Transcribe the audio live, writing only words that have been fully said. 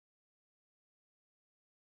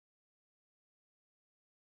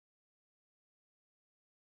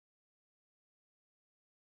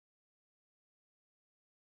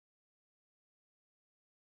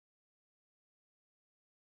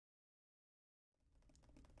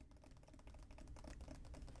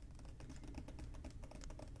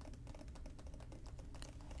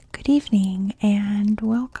Good evening and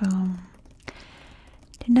welcome.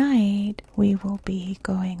 Tonight we will be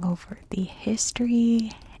going over the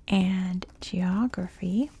history and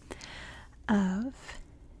geography of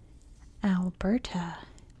Alberta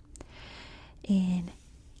in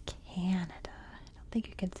Canada. I don't think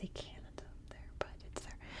you can see Canada up there, but it's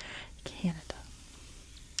there. Canada.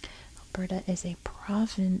 Alberta is a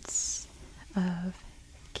province of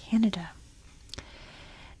Canada.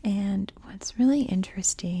 And what's really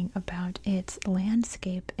interesting about its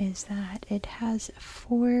landscape is that it has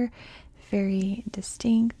four very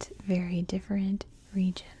distinct, very different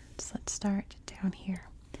regions. Let's start down here.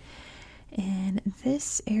 And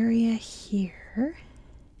this area here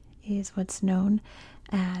is what's known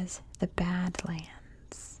as the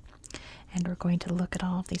Badlands. And we're going to look at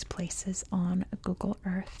all of these places on Google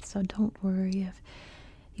Earth, so don't worry if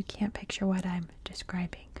you can't picture what I'm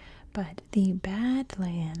describing. But the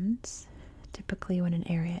Badlands, typically when an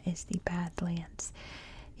area is the Badlands,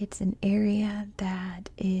 it's an area that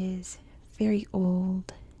is very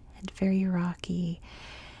old and very rocky,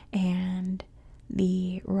 and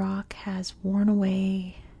the rock has worn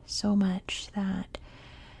away so much that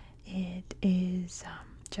it is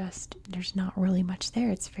just, there's not really much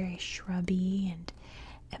there. It's very shrubby and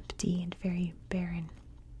empty and very barren.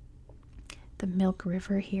 The Milk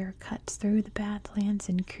River here cuts through the Badlands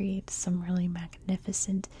and creates some really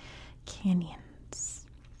magnificent canyons.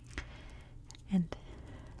 And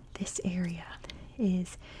this area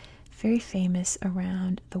is very famous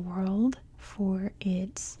around the world for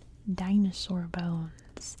its dinosaur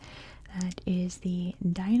bones. That is the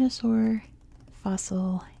dinosaur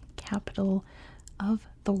fossil capital of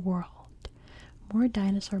the world. More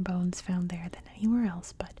dinosaur bones found there than anywhere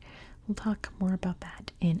else, but we'll talk more about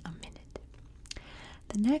that in a minute.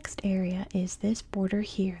 The next area is this border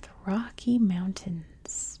here, the Rocky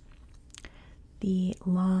Mountains, the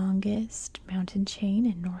longest mountain chain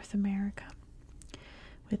in North America,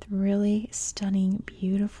 with really stunning,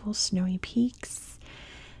 beautiful snowy peaks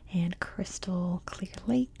and crystal clear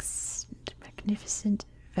lakes and magnificent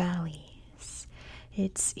valleys.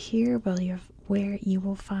 It's here where you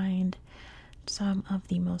will find some of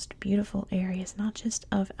the most beautiful areas, not just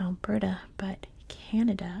of Alberta, but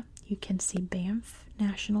Canada. You can see Banff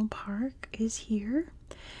National Park is here,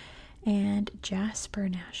 and Jasper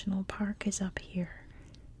National Park is up here.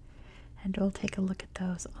 And we'll take a look at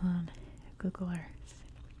those on Google Earth.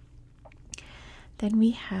 Then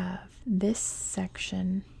we have this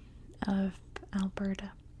section of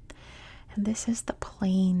Alberta, and this is the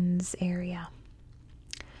plains area.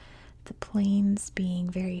 The plains being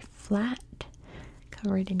very flat,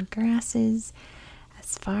 covered in grasses,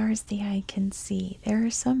 as far as the eye can see. There are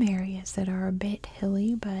some areas that are a bit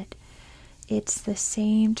hilly, but it's the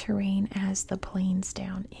same terrain as the plains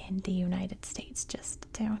down in the United States,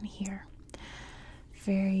 just down here.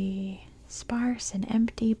 Very sparse and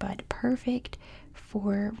empty, but perfect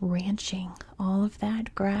for ranching. All of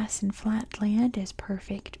that grass and flat land is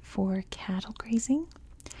perfect for cattle grazing.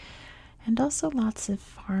 And also lots of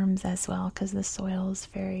farms as well, because the soil is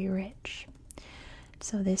very rich.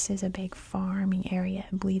 So this is a big farming area.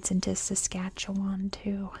 It bleeds into Saskatchewan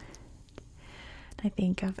too. I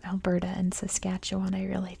think of Alberta and Saskatchewan, I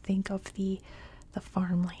really think of the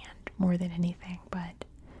farmland more than anything. But,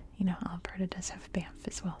 you know, Alberta does have Banff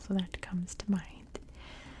as well, so that comes to mind.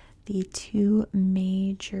 The two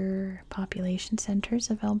major population centers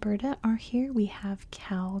of Alberta are here. We have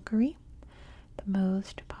Calgary, the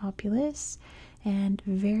most populous and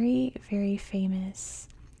very, very famous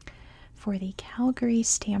for the Calgary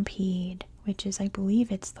Stampede, which is, I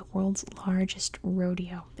believe, it's the world's largest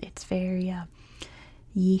rodeo. It's very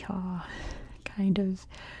yeehaw kind of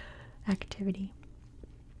activity.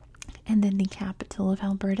 And then the capital of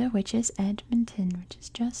Alberta, which is Edmonton, which is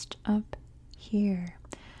just up here.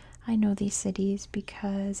 I know these cities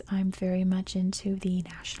because I'm very much into the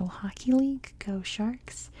National Hockey League, Go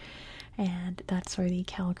Sharks, and that's where the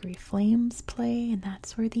Calgary Flames play, and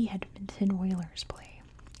that's where the Edmonton Oilers play.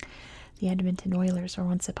 The Edmonton Oilers were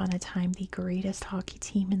once upon a time the greatest hockey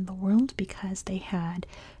team in the world because they had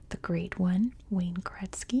the great one, Wayne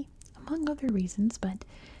Gretzky, among other reasons, but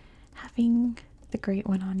having the great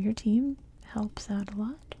one on your team helps out a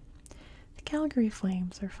lot. The Calgary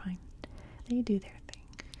Flames are fine. They do their thing.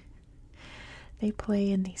 They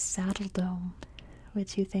play in the Saddle Dome,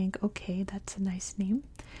 which you think, okay, that's a nice name,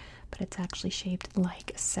 but it's actually shaped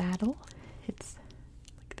like a saddle. It's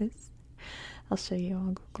like this. I'll show you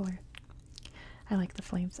on Google Earth. I like the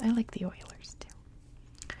Flames. I like the Oilers too.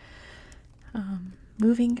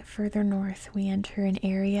 Moving further north, we enter an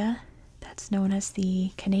area that's known as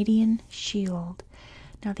the Canadian Shield.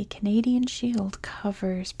 Now, the Canadian Shield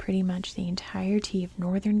covers pretty much the entirety of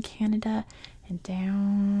northern Canada and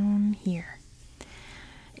down here.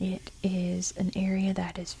 It is an area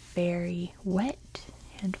that is very wet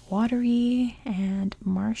and watery and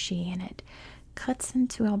marshy, and it cuts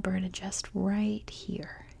into Alberta just right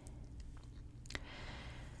here.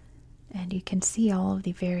 And you can see all of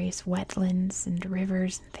the various wetlands and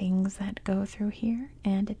rivers and things that go through here.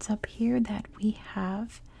 And it's up here that we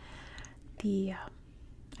have the,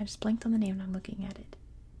 I just blanked on the name and I'm looking at it.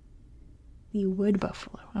 The wood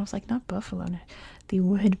buffalo. I was like, not buffalo, the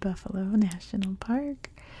wood buffalo National Park.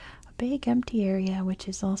 A big empty area which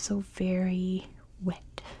is also very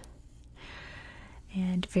wet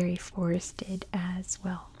and very forested as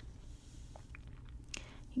well.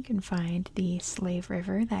 You can find the Slave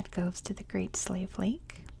River that goes to the Great Slave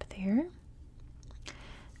Lake up there.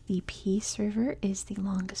 The Peace River is the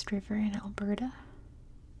longest river in Alberta.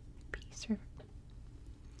 Peace River.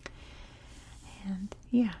 And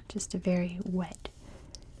yeah, just a very wet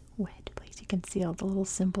place. You can see all the little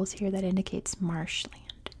symbols here that indicates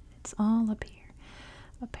marshland. It's all up here.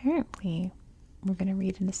 Apparently, we're going to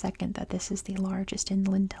read in a second that this is the largest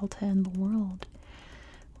inland delta in the world,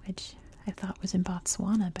 which I thought was in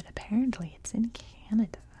Botswana, but apparently it's in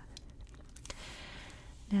Canada.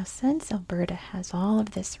 Now, since Alberta has all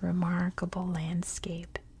of this remarkable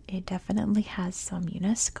landscape, it definitely has some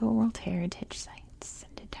UNESCO World Heritage Sites,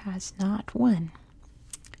 and it has not one,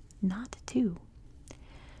 not two,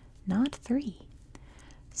 not three,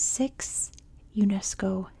 6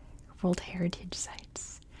 UNESCO World Heritage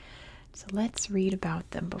Sites. So let's read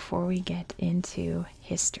about them before we get into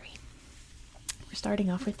history. We're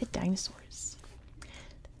starting off with the dinosaurs.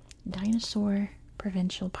 Dinosaur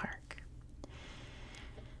Provincial Park.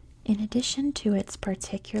 In addition to its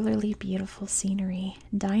particularly beautiful scenery,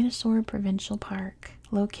 Dinosaur Provincial Park,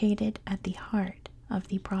 located at the heart of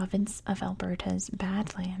the province of Alberta's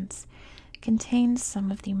Badlands, contains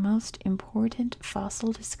some of the most important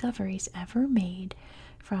fossil discoveries ever made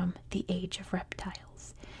from the Age of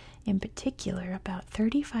Reptiles. In particular, about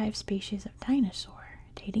 35 species of dinosaur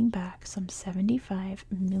dating back some 75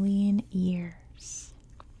 million years.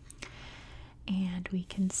 And we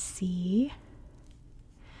can see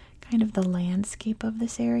kind of the landscape of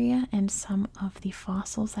this area and some of the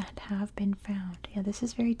fossils that have been found. Yeah, this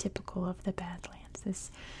is very typical of the Badlands.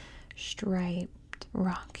 This striped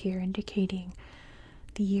rock here indicating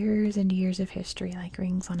the years and years of history like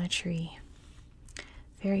rings on a tree.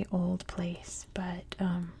 Very old place, but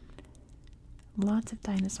lots of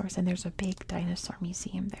dinosaurs, and there's a big dinosaur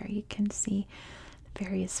museum there. You can see the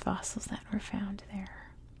various fossils that were found there.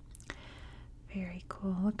 Very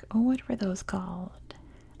cool. Look, oh, what were those called?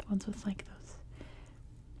 The ones with like those,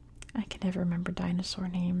 I can never remember dinosaur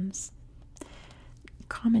names.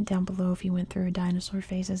 Comment down below if you went through a dinosaur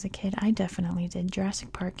phase as a kid. I definitely did.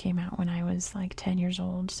 Jurassic Park came out when I was like 10 years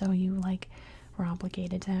old, so you like were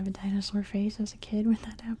obligated to have a dinosaur phase as a kid when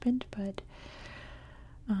that happened, but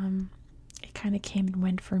it kind of came and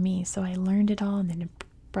went for me, so I learned it all and then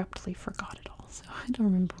abruptly forgot it all. So I don't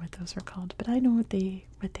remember what those are called, but I know what they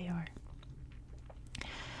are.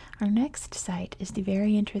 Our next site is the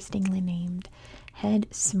very interestingly named Head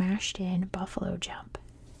Smashed In Buffalo Jump.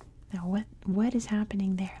 Now, what is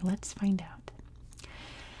happening there? Let's find out.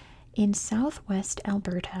 In southwest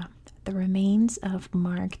Alberta, the remains of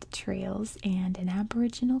marked trails and an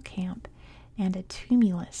Aboriginal camp and a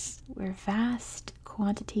tumulus where vast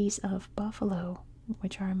quantities of buffalo,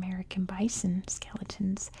 which are American bison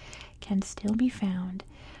skeletons, can still be found,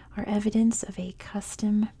 are evidence of a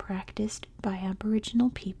custom practiced by Aboriginal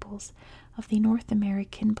peoples of the North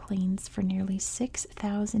American plains for nearly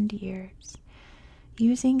 6,000 years.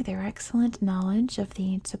 Using their excellent knowledge of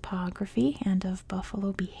the topography and of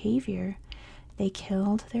buffalo behavior, they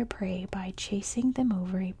killed their prey by chasing them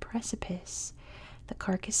over a precipice. The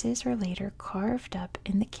carcasses are later carved up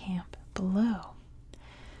in the camp below.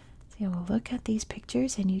 So we'll look at these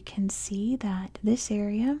pictures and you can see that this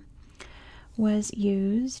area was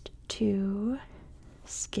used to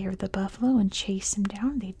scare the buffalo and chase them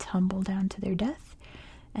down. They'd tumble down to their death,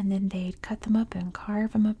 and then they'd cut them up and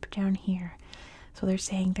carve them up down here. So they're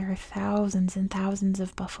saying there are thousands and thousands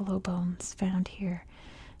of buffalo bones found here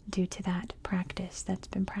due to that practice that's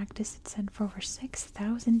been practiced, it said, for over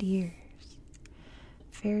 6,000 years.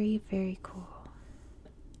 Very, very cool.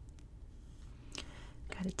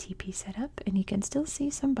 Got a teepee set up, and you can still see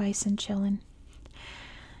some bison chilling,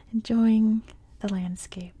 enjoying the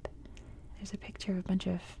landscape. There's a picture of a bunch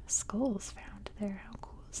of skulls found there. How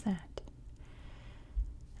cool is that?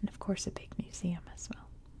 And of course a big museum as well.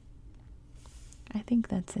 I think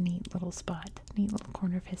that's a neat little spot, neat little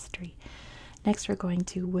corner of history. Next, we're going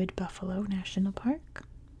to Wood Buffalo National Park.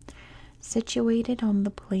 Situated on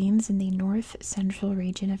the plains in the north central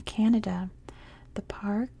region of Canada, the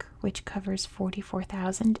park, which covers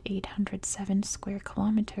 44,807 square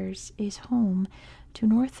kilometers, is home to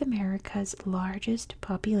North America's largest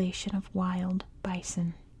population of wild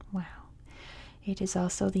bison. Wow. It is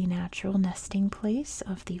also the natural nesting place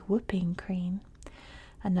of the whooping crane.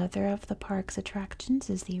 Another of the park's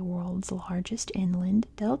attractions is the world's largest inland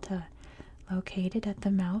delta, located at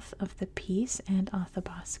the mouth of the Peace and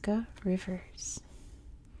Athabasca rivers.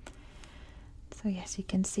 So yes, you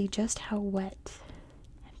can see just how wet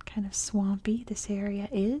and kind of swampy this area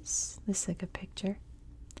is. This is a good picture.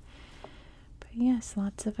 But yes,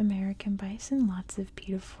 lots of American bison, lots of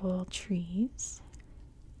beautiful trees,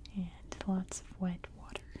 and lots of wet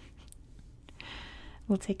water.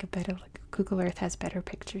 We'll take a better look. Google Earth has better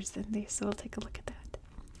pictures than these, so we'll take a look at that.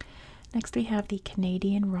 Next, we have the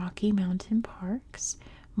Canadian Rocky Mountain Parks.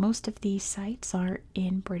 Most of these sites are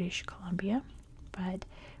in British Columbia, but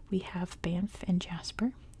we have Banff and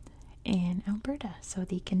Jasper in Alberta. So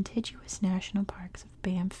the contiguous national parks of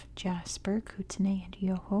Banff, Jasper, Kootenay, and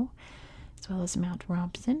Yoho, as well as Mount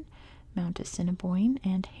Robson, Mount Assiniboine,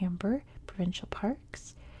 and Hamber Provincial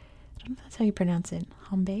Parks. I don't know if that's how you pronounce it.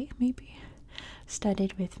 Hambe, maybe?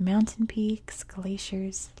 Studded with mountain peaks,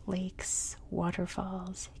 glaciers, lakes,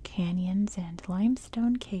 waterfalls, canyons, and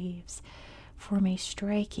limestone caves, form a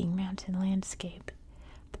striking mountain landscape.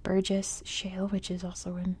 The Burgess Shale, which is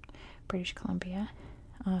also in British Columbia,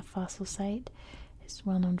 fossil site, is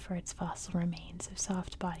well known for its fossil remains of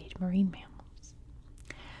soft-bodied marine mammals.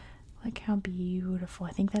 Look how beautiful.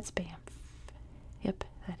 I think that's Banff. Yep,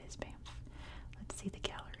 that is Banff. Let's see the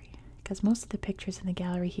gallery, because most of the pictures in the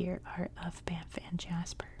gallery here are of Banff and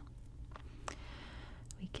Jasper.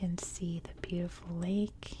 We can see the beautiful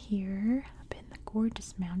lake here up in the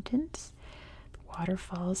gorgeous mountains. The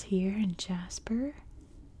waterfalls here in Jasper.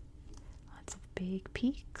 Lots of big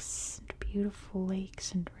peaks and beautiful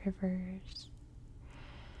lakes and rivers.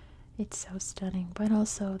 It's so stunning, but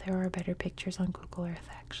also there are better pictures on Google Earth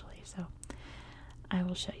actually, so I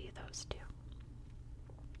will show you those too.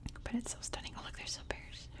 But it's so stunning. Oh look, there's some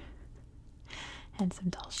bears. And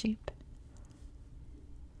some tall sheep.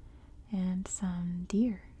 And some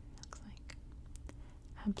deer, looks like.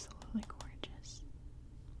 Absolutely gorgeous.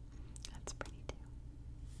 That's pretty too.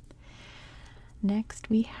 Next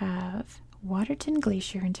we have Waterton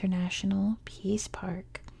Glacier International Peace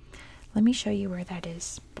Park. Let me show you where that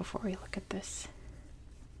is before we look at this.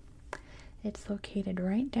 It's located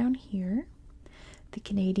right down here. The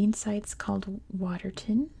Canadian site's called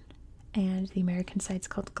Waterton, and the American site's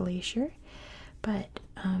called Glacier. But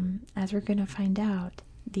as we're going to find out,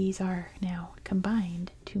 these are now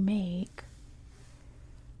combined to make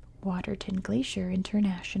Waterton Glacier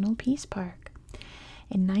International Peace Park.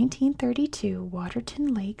 In 1932,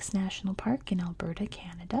 Waterton Lakes National Park in Alberta,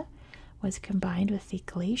 Canada, was combined with the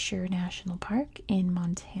Glacier National Park in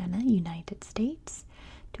Montana, United States,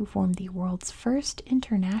 to form the world's first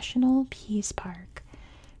international peace park.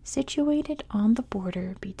 Situated on the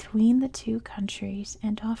border between the two countries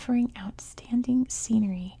and offering outstanding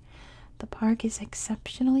scenery, the park is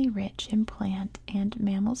exceptionally rich in plant and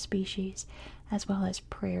mammal species, as well as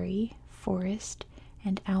prairie, forest,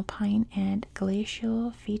 and alpine and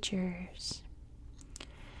glacial features.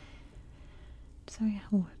 So yeah,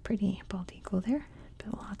 pretty bald eagle there,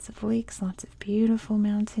 but lots of lakes, lots of beautiful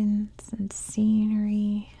mountains and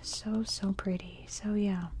scenery. So pretty. So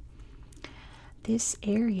yeah. This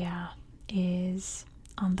area is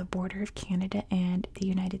on the border of Canada and the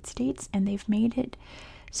United States, and they've made it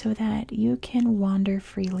so that you can wander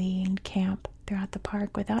freely and camp throughout the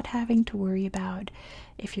park without having to worry about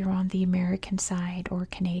if you're on the American side or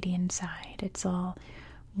Canadian side. It's all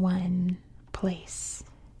one place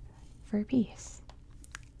for peace.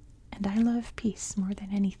 And I love peace more than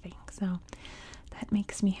anything, so that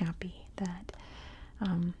makes me happy that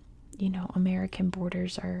American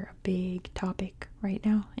borders are a big topic right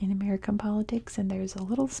now in American politics, and there's a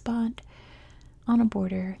little spot on a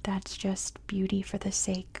border that's just beauty for the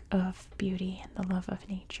sake of beauty and the love of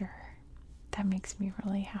nature. That makes me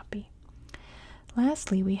really happy.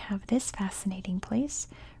 Lastly, we have this fascinating place,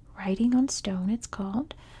 Writing on Stone, it's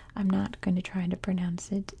called. I'm not going to try to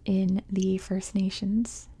pronounce it in the First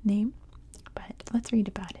Nations name, but let's read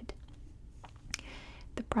about it.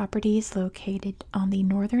 The property is located on the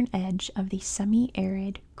northern edge of the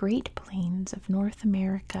semi-arid Great Plains of North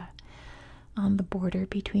America, on the border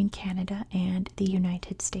between Canada and the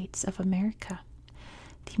United States of America.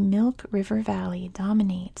 The Milk River Valley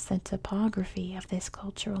dominates the topography of this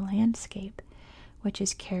cultural landscape, which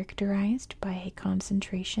is characterized by a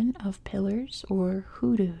concentration of pillars or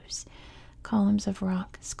hoodoos, columns of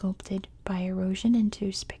rock sculpted by erosion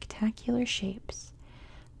into spectacular shapes.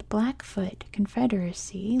 The Blackfoot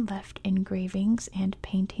Confederacy left engravings and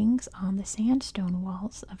paintings on the sandstone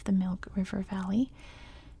walls of the Milk River Valley,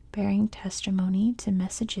 bearing testimony to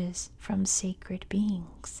messages from sacred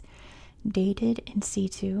beings. Dated in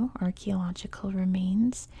situ archaeological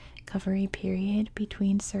remains cover a period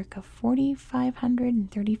between circa 4,500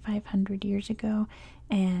 and 3,500 years ago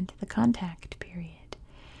and the contact period.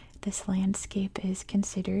 This landscape is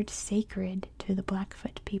considered sacred to the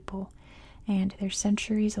Blackfoot people, and their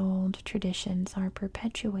centuries-old traditions are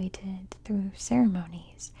perpetuated through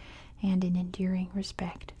ceremonies and an enduring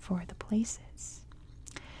respect for the places.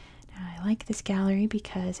 Now, I like this gallery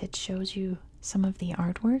because it shows you some of the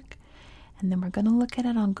artwork, and then we're going to look at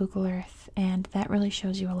it on Google Earth, and that really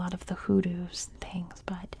shows you a lot of the hoodoos and things,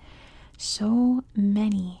 but so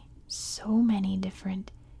many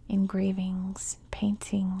different engravings,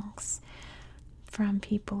 paintings from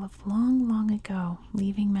people of long ago,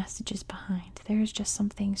 leaving messages behind. There's just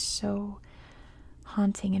something so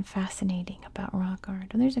haunting and fascinating about rock art.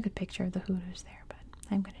 And there's a good picture of the hoodoos there, but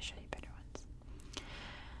I'm going to show you better ones.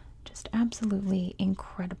 Just absolutely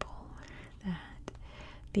incredible that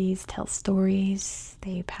these tell stories,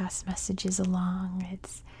 they pass messages along.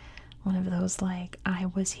 It's one of those like I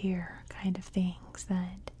was here kind of things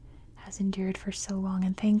that has endured for so long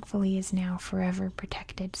and thankfully is now forever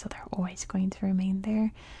protected, so they're always going to remain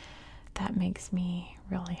there. That makes me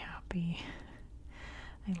really happy.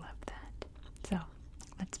 I love that. So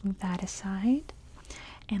let's move that aside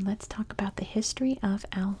and let's talk about the history of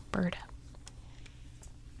Alberta.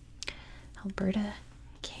 Alberta,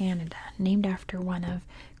 Canada, named after one of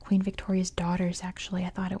Queen Victoria's daughters, actually. I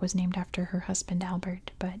thought it was named after her husband Albert,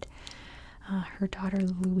 but her daughter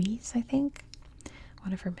Louise, I think.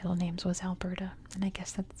 One of her middle names was Alberta, and I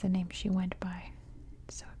guess that's the name she went by,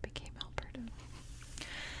 so it became Alberta.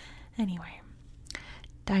 Anyway,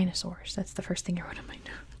 dinosaurs. That's the first thing I wrote in my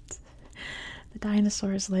notes. The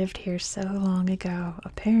dinosaurs lived here so long ago,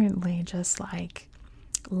 apparently just like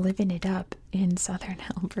living it up in southern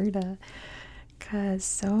Alberta, because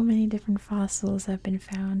so many different fossils have been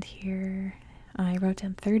found here. I wrote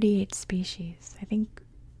down 38 species. I think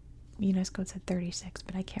UNESCO said 36,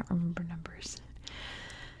 but I can't remember numbers.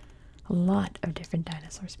 A lot of different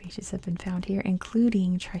dinosaur species have been found here,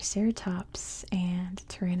 including Triceratops and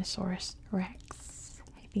Tyrannosaurus rex.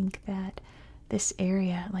 I think that this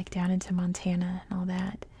area, like down into Montana and all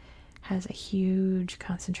that, has a huge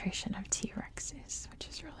concentration of T-Rexes, which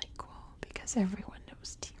is really cool because everyone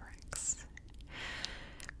knows T-Rex.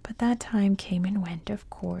 But that time came and went, of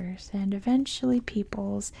course, and eventually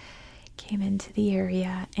peoples came into the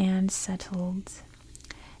area and settled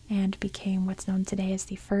and became what's known today as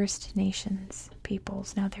the First Nations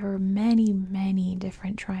peoples. Now, there were many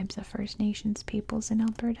different tribes of First Nations peoples in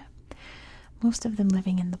Alberta, most of them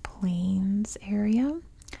living in the Plains area,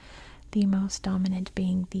 the most dominant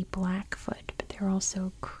being the Blackfoot, but there are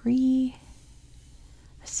also Cree,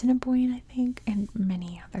 Assiniboine, I think, and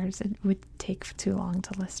many others. It would take too long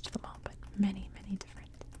to list them all, but many different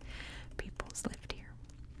peoples lived here.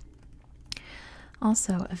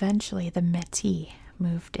 Also, eventually, the Métis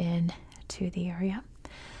moved in to the area.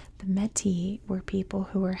 The Métis were people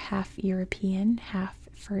who were half European, half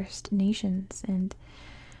First Nations, and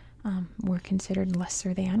were considered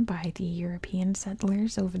lesser than by the European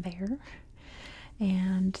settlers over there.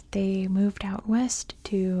 And they moved out west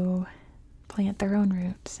to plant their own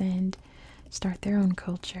roots and start their own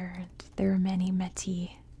culture. And there are many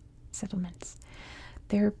Métis settlements.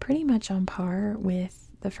 They're pretty much on par with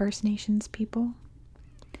the First Nations people.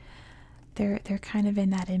 They're kind of in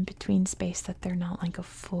that in-between space that they're not like a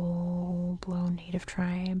full-blown native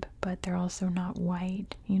tribe, but they're also not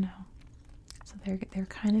white, So they're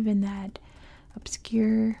kind of in that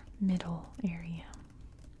obscure middle area.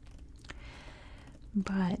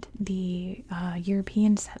 But the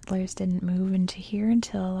European settlers didn't move into here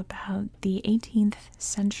until about the 18th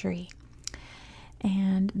century.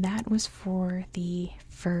 And that was for the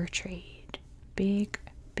fur trade. Big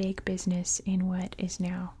business in what is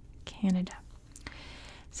now Canada.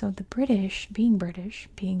 So the British, being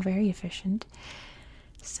very efficient,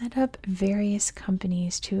 set up various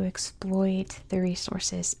companies to exploit the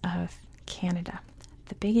resources of Canada.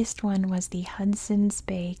 The biggest one was the Hudson's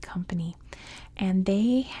Bay Company, and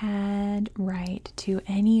they had right to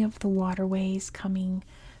any of the waterways coming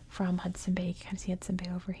from Hudson Bay. You can see Hudson Bay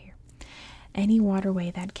over here. Any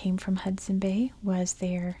waterway that came from Hudson Bay was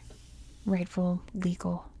their rightful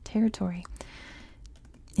legal territory.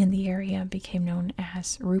 And the area became known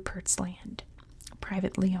as Rupert's Land.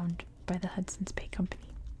 privately owned by the Hudson's Bay Company.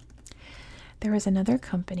 There was another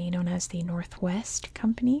company known as the Northwest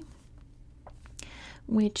Company,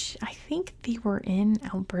 which I think they were in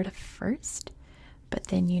Alberta first, but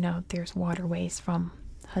then, there's waterways from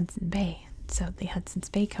Hudson Bay, so the Hudson's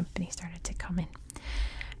Bay Company started to come in.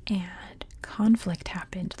 And conflict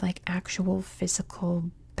happened, like actual physical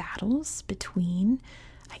battles between,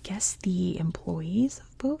 I guess, the employees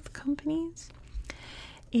of both companies.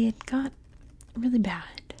 It got really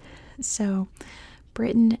bad. So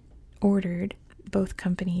Britain ordered both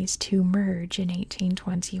companies to merge in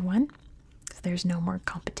 1821. So there's no more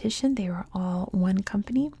competition. They were all one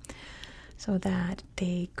company, so that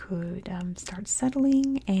they could start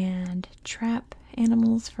settling and trap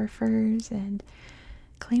animals for furs and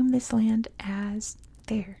claim this land as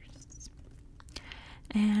theirs.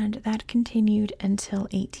 And that continued until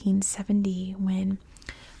 1870, when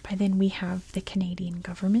by then we have the Canadian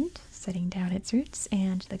government setting down its roots,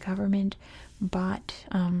 and the government bought,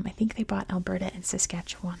 I think they bought Alberta and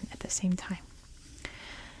Saskatchewan at the same time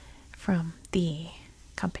from the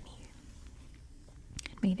company.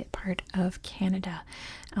 It made it part of Canada.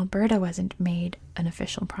 Alberta wasn't made an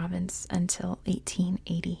official province until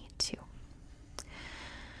 1882.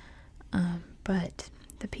 But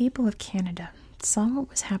the people of Canada saw what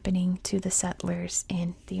was happening to the settlers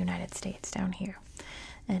in the United States down here,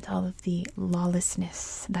 and all of the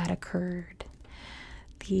lawlessness that occurred.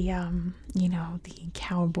 The, the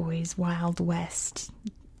cowboys, Wild West,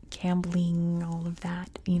 gambling, all of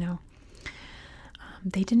that,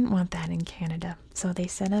 They didn't want that in Canada, so they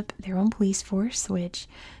set up their own police force, which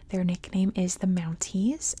their nickname is the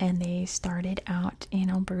Mounties, and they started out in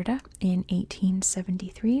Alberta in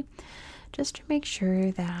 1873, just to make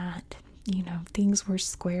sure that, things were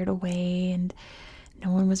squared away and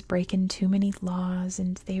no one was breaking too many laws,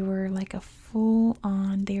 and they were like a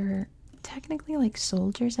full-on, they were technically like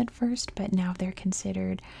soldiers at first, but now they're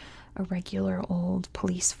considered a regular old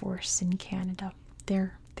police force in Canada.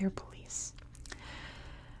 They're police.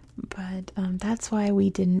 But that's why we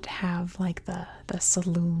didn't have like the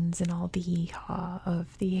saloons and all the yeehaw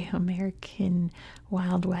of the American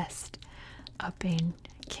Wild West up in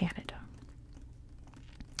Canada.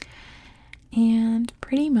 And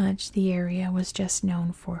pretty much the area was just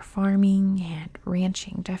known for farming and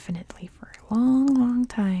ranching, definitely for a long, long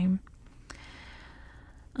time.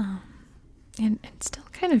 And it still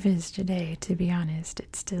kind of is today, to be honest.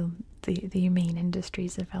 It's still the main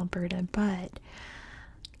industries of Alberta, but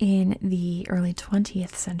in the early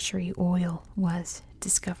 20th century, oil was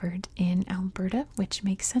discovered in Alberta, which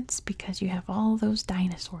makes sense because you have all those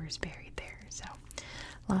dinosaurs buried there. So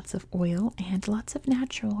lots of oil and lots of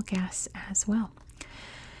natural gas as well.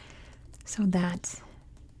 So that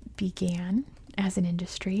began as an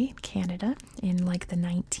industry in Canada in like the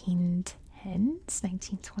 1910s,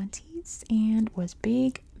 1920s, and was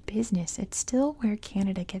big business. It's still where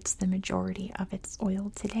Canada gets the majority of its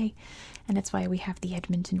oil today, and it's why we have the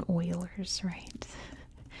Edmonton Oilers, right?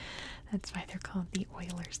 That's why they're called the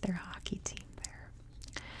Oilers. They're a hockey team there.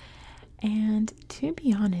 And to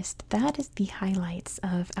be honest, that is the highlights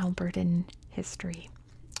of Albertan history.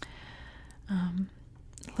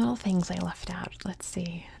 Little things I left out. Let's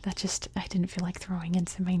see. I didn't feel like throwing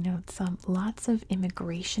into my notes. Lots of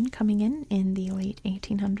immigration coming in the late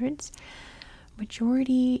 1800s.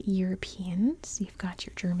 Majority Europeans. You've got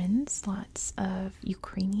your Germans, lots of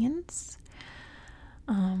Ukrainians,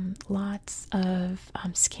 lots of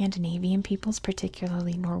Scandinavian peoples,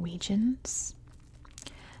 particularly Norwegians.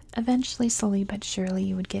 Eventually, slowly but surely,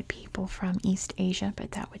 you would get people from East Asia,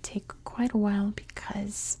 but that would take quite a while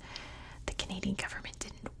because the Canadian government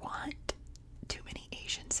didn't want too many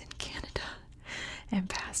Asians in Canada and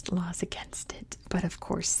passed laws against it. But of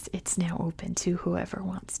course, it's now open to whoever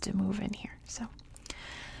wants to move in here. So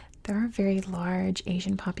there are very large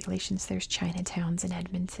Asian populations. There's Chinatowns in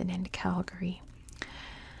Edmonton and Calgary.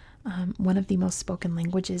 One of the most spoken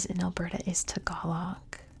languages in Alberta is Tagalog,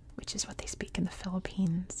 which is what they speak in the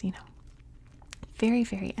Philippines. Very,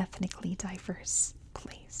 very ethnically diverse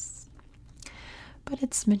place. But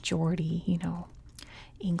it's majority,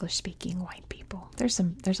 English-speaking white people. There's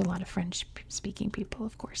a lot of French-speaking people,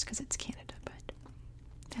 of course, because it's Canada, but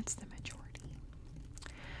that's the majority.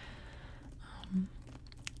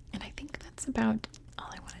 And I think that's about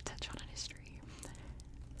all I want to touch on in history.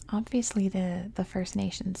 Obviously, the First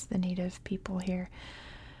Nations, the native people here,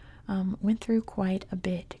 went through quite a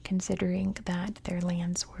bit, considering that their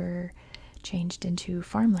lands were changed into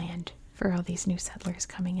farmland for all these new settlers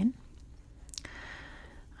coming in.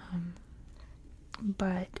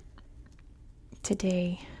 But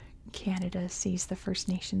today, Canada sees the First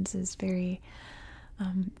Nations as very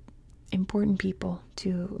important people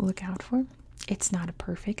to look out for. It's not a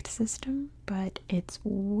perfect system, but it's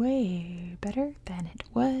way better than it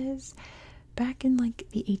was back in like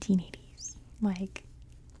the 1880s. Like,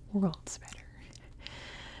 worlds better.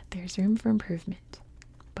 There's room for improvement,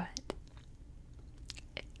 but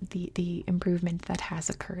the improvement that has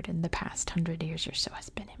occurred in the past 100 years or so has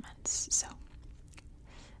been immense. So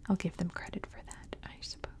I'll give them credit for that, I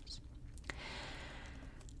suppose.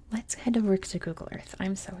 Let's head over to Google Earth.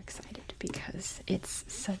 I'm so excited because it's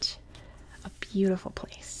such a beautiful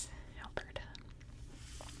place, Alberta.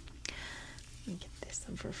 Let me get this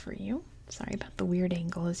over for you. Sorry about the weird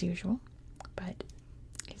angle as usual, but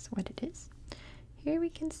it's what it is. Here we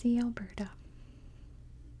can see Alberta.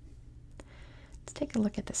 Let's take a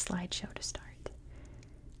look at the slideshow to start.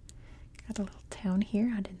 Got a little town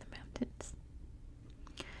here out in the mountains.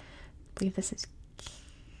 I believe this is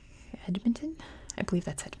Edmonton. I believe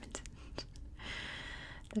that's Edmonton.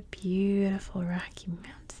 The beautiful Rocky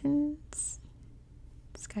Mountains.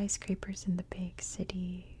 Skyscrapers in the big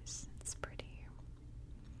cities. It's pretty.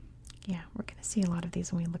 Yeah, we're going to see a lot of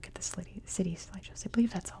these when we look at the city slideshows. I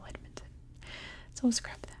believe that's all Edmonton. So we'll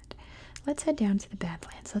scrap that. Let's head down to the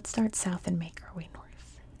Badlands. Let's start south and make our way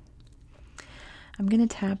north. I'm going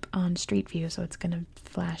to tap on Street View, so it's going to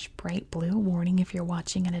flash bright blue. Warning, if you're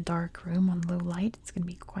watching in a dark room on low light, it's going to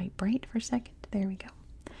be quite bright for a second. There we go.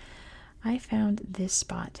 I found this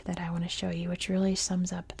spot that I want to show you, which really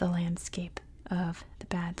sums up the landscape of the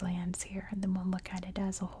Badlands here, and then we'll look at it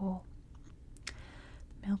as a whole.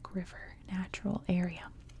 Milk River Natural Area.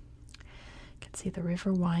 You can see the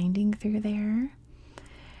river winding through there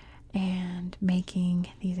and making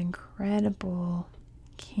these incredible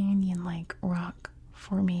canyon-like rock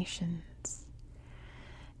formations.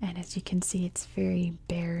 And as you can see, it's very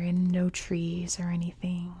barren, no trees or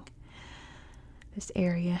anything. This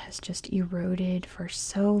area has just eroded for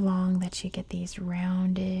so long that you get these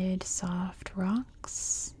rounded, soft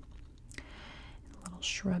rocks, little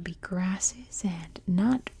shrubby grasses, and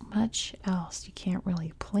not much else. You can't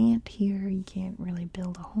really plant here, you can't really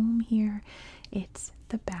build a home here. It's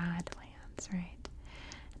the Badlands, right?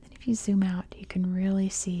 And then if you zoom out, you can really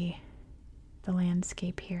see the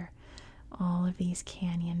landscape here. All of these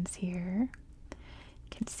canyons here. You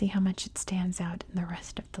can see how much it stands out in the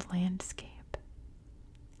rest of the landscape.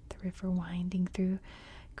 The river winding through,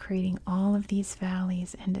 creating all of these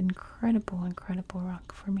valleys and incredible, incredible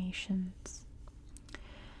rock formations.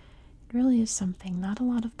 It really is something. Not a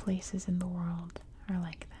lot of places in the world are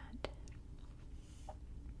like that.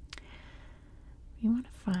 We want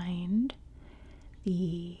to find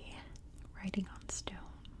the writing on stone.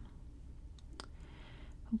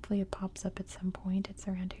 Hopefully it pops up at some point. It's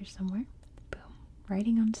around here somewhere. Boom.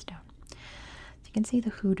 Writing on stone. So you can see the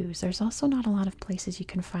hoodoos. There's also not a lot of places you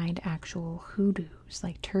can find actual hoodoos,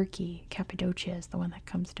 like Turkey. Cappadocia is the one that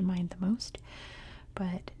comes to mind the most.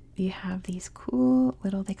 But you have these cool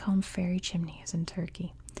little, they call them fairy chimneys in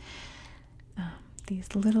Turkey.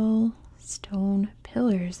 These little stone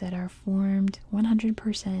pillars that are formed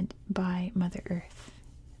 100% by Mother Earth.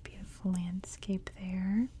 Beautiful landscape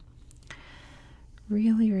there.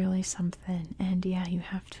 Really, really something. And yeah, you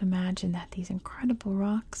have to imagine that these incredible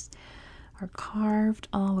rocks are carved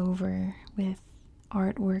all over with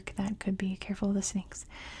artwork that could be, careful of the snakes,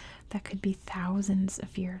 that could be thousands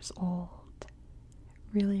of years old.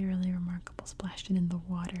 Really, really remarkable. Splashed in the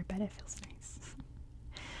water, but it feels nice.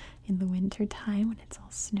 In the winter time when it's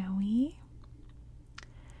all snowy.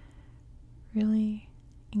 Really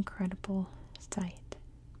incredible sight.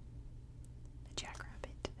 The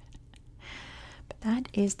jackrabbit. But that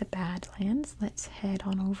is the Badlands. Let's head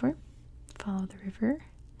on over. Follow the river.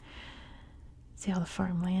 See all the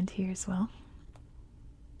farmland here as well.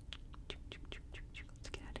 Let's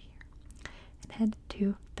get out of here. And head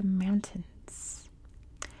to the mountains.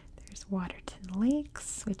 There's Waterton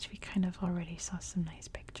Lakes, which we kind of already saw some nice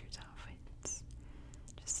pictures of. It's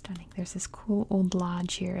just stunning. There's this cool old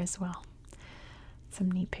lodge here as well. Some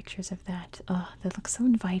neat pictures of that. That looks so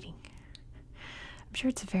inviting. I'm sure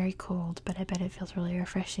it's very cold, but I bet it feels really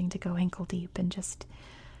refreshing to go ankle deep and just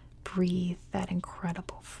breathe that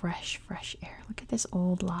incredible fresh air. Look at this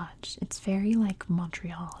old lodge. It's very like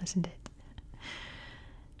Montreal, isn't it?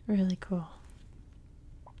 Really cool.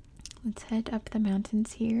 Let's head up the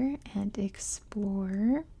mountains here and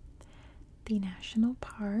explore the national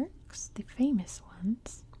parks, the famous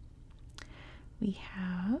ones. We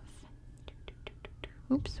have,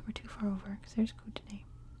 oops, we're too far over because there's Kootenay.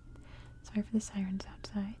 Sorry for the sirens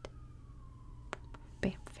outside.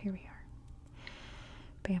 Banff, here we are.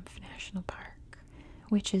 Banff National Park,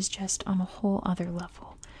 which is just on a whole other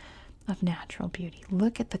level of natural beauty.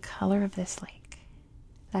 Look at the color of this lake.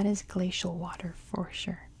 That is glacial water for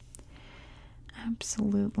sure.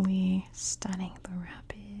 Absolutely stunning. The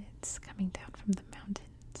rapids coming down from the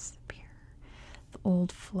mountains up here. The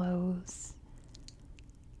old flows.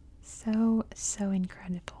 So, so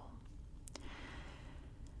incredible.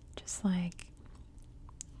 Just like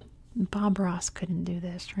Bob Ross couldn't do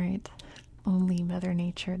this, right? Only Mother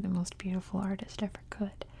Nature, the most beautiful artist, ever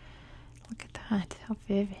could. Look at that, how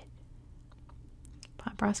vivid.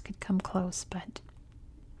 Bob Ross could come close, but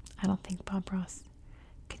I don't think Bob Ross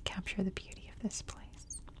could capture the beauty of this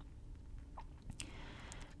place.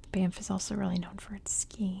 Banff is also really known for its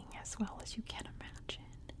skiing, as well as you can imagine.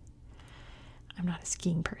 I'm not a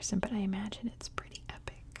skiing person, but I imagine it's pretty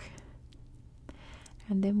epic.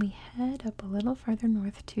 And then we head up a little farther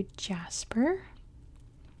north to Jasper,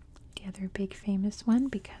 the other big famous one,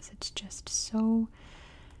 because it's just so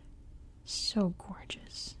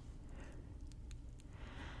gorgeous.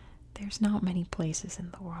 There's not many places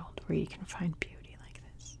in the world where you can find beauty like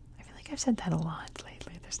this. I feel like I've said that a lot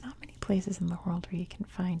lately. There's not many places in the world where you can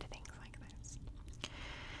find things like this.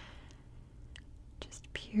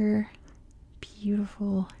 Just pure,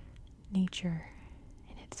 beautiful nature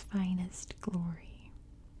in its finest glory.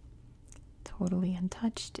 Totally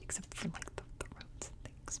untouched, except for like the roads and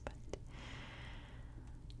things, but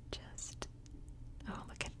just, oh,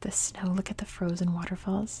 look at the snow, look at the frozen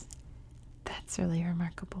waterfalls. That's really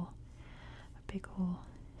remarkable. A big old,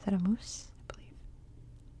 is that a moose? I believe.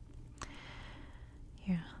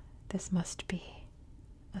 Yeah, this must be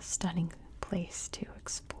a stunning place to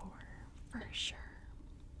explore for sure.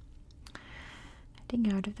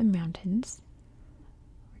 Heading out of the mountains,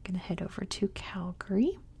 we're going to head over to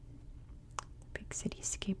Calgary. Big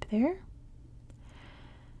cityscape there.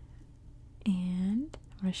 And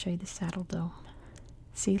I want to show you the Saddle Dome.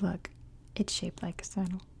 See, look, it's shaped like a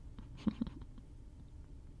saddle.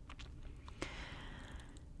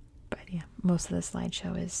 But yeah, most of the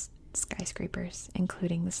slideshow is skyscrapers,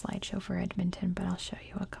 including the slideshow for Edmonton, but I'll show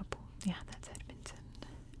you a couple. Yeah, that's Edmonton.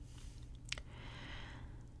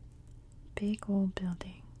 Big old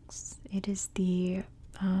buildings. It is the,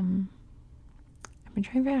 I've been trying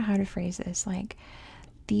to figure out how to phrase this, like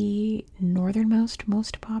the northernmost,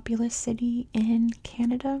 most populous city in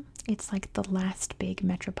Canada. It's like the last big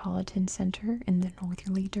metropolitan center in the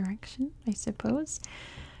northerly direction, I suppose.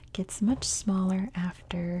 Gets much smaller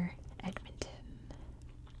after Edmonton.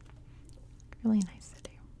 Really nice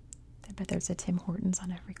city. I bet there's a Tim Hortons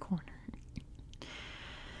on every corner.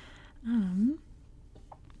 I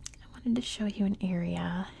wanted to show you an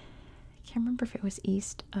area. I can't remember if it was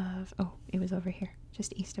east of, oh, it was over here,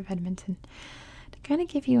 just east of Edmonton. To kind of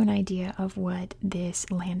give you an idea of what this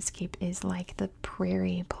landscape is like, the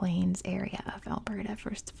prairie plains area of Alberta.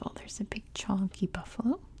 First of all, there's a big chonky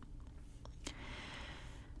buffalo.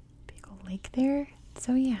 Big old lake there.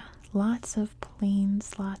 So yeah, lots of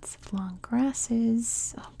plains, lots of long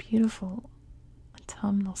grasses. Oh, beautiful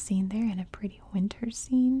autumnal scene there and a pretty winter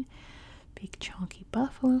scene. Big chonky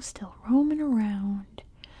buffalo still roaming around.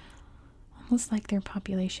 Almost like their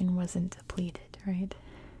population wasn't depleted, right?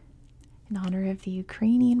 In honor of the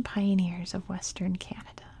Ukrainian pioneers of Western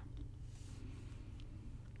Canada.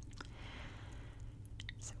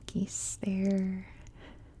 Some geese there.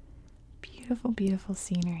 Beautiful, beautiful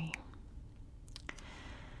scenery.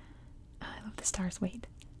 Oh, I love the stars. Wait,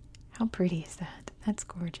 how pretty is that? That's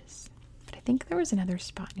gorgeous. But I think there was another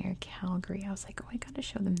spot near Calgary. I was like, oh, I gotta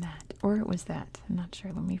show them that. Or it was that. I'm not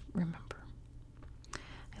sure. Let me remember.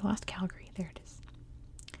 I lost Calgary. There it is.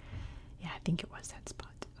 Yeah, I think it was that spot.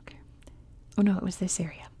 Oh no, it was this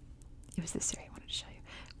area. It was this area I wanted to show you.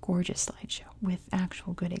 Gorgeous slideshow with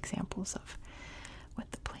actual good examples of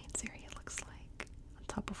what the plains area looks like. On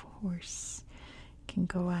top of a horse. You can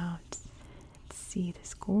go out and see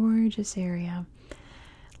this gorgeous area.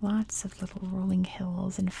 Lots of little rolling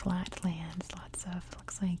hills and flat lands. Lots of,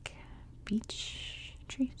 looks like beech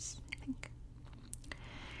trees, I think.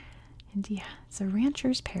 And yeah, it's a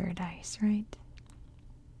rancher's paradise, right?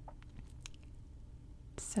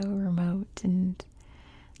 So remote and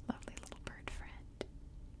lovely little bird friend.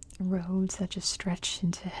 Roads that just stretch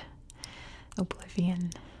into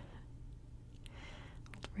oblivion.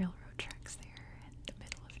 Old railroad tracks there in the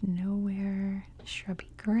middle of nowhere. Shrubby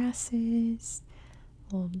grasses.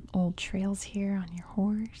 Old trails here on your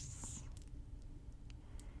horse.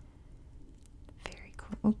 Very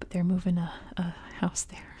cool. Oh, but they're moving a house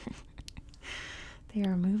there. They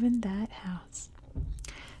are moving that house.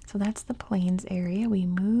 So that's the plains area. We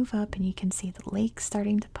move up and you can see the lake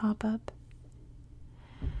starting to pop up.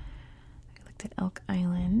 I looked at Elk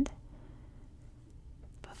Island,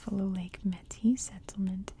 Buffalo Lake Métis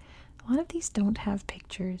settlement. A lot of these don't have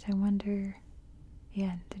pictures. I wonder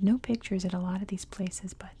Yeah, there's no pictures at a lot of these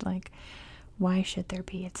places, but like, why should there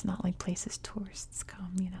be? It's not like places tourists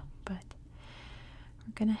come, you know. But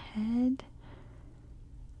we're gonna head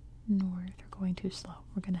north. We're going too slow.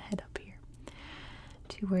 We're gonna head up here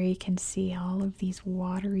to where you can see all of these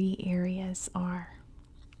watery areas are.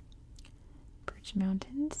 Birch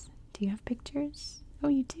Mountains. Do you have pictures? Oh,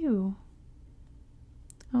 you do.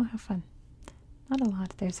 Oh, how fun. Not a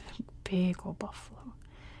lot. There's a big old buffalo,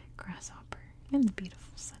 grasshopper, and the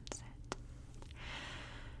beautiful sunset.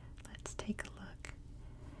 Let's take a look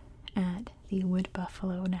at the Wood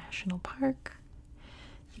Buffalo National Park.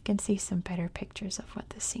 You can see some better pictures of what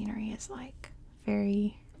the scenery is like.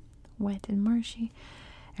 Very wet and marshy.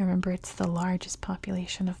 And remember, it's the largest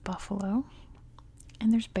population of buffalo.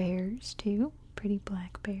 And there's bears too. Pretty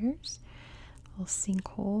black bears. A little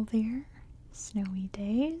sinkhole there. Snowy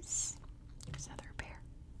days. There's another bear.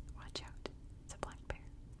 Watch out. It's a black bear.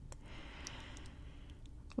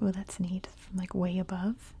 Oh, that's neat. From like way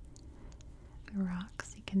above the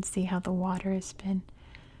rocks, you can see how the water has been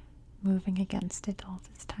moving against it all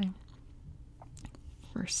this time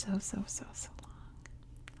for so long. Lots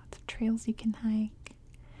of trails you can hike,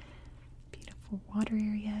 beautiful water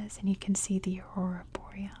areas, and you can see the aurora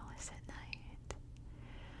borealis at night.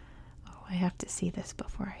 Oh, I have to see this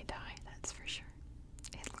before I die, that's for sure.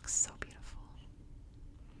 It looks so beautiful.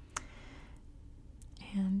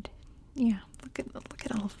 And yeah, look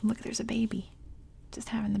at all of them. Look, there's a baby just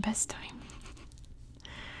having the best time.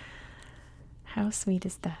 How sweet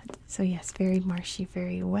is that? So yes, very marshy,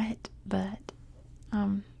 very wet, but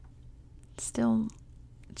still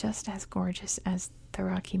just as gorgeous as the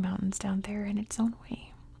Rocky Mountains down there in its own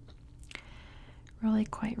way. Really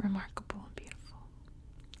quite remarkable and beautiful.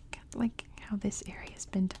 Like how this area has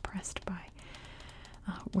been depressed by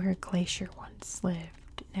where a glacier once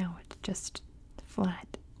lived. Now it's just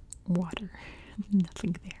flat water.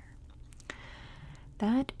 Nothing there.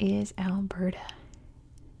 That is Alberta.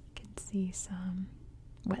 See some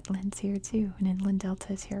wetlands here too, and inland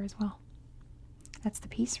deltas here as well. That's the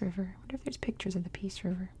Peace River. I wonder if there's pictures of the Peace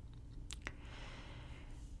River.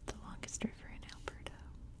 The longest river in Alberta.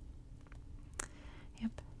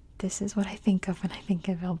 Yep, this is what I think of when I think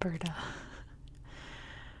of Alberta.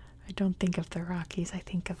 I don't think of the Rockies. I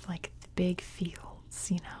think of like the big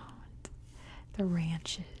fields, you know, and the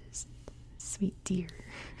ranches, and sweet deer.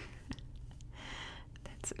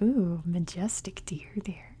 That's, ooh, majestic deer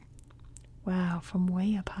there. Wow, from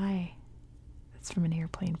way up high. That's from an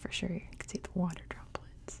airplane for sure. You can see the water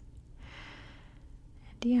droplets.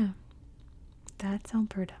 And yeah, that's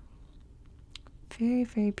Alberta. Very,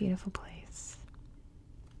 very beautiful place.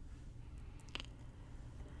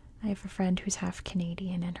 I have a friend who's half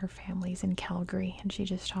Canadian and her family's in Calgary, and she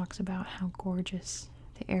just talks about how gorgeous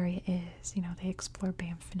the area is. You know, they explore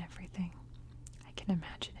Banff and everything. I can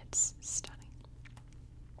imagine it's stunning.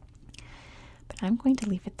 But I'm going to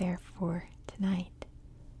leave it there for tonight.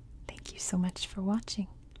 Thank you so much for watching.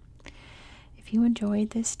 If you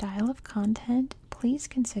enjoyed this style of content, please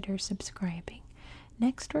consider subscribing.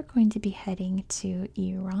 Next, we're going to be heading to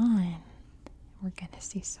Iran. We're going to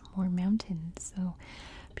see some more mountains, so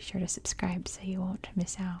be sure to subscribe so you won't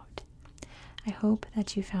miss out. I hope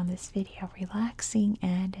that you found this video relaxing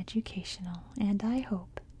and educational, and I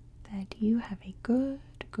hope that you have a good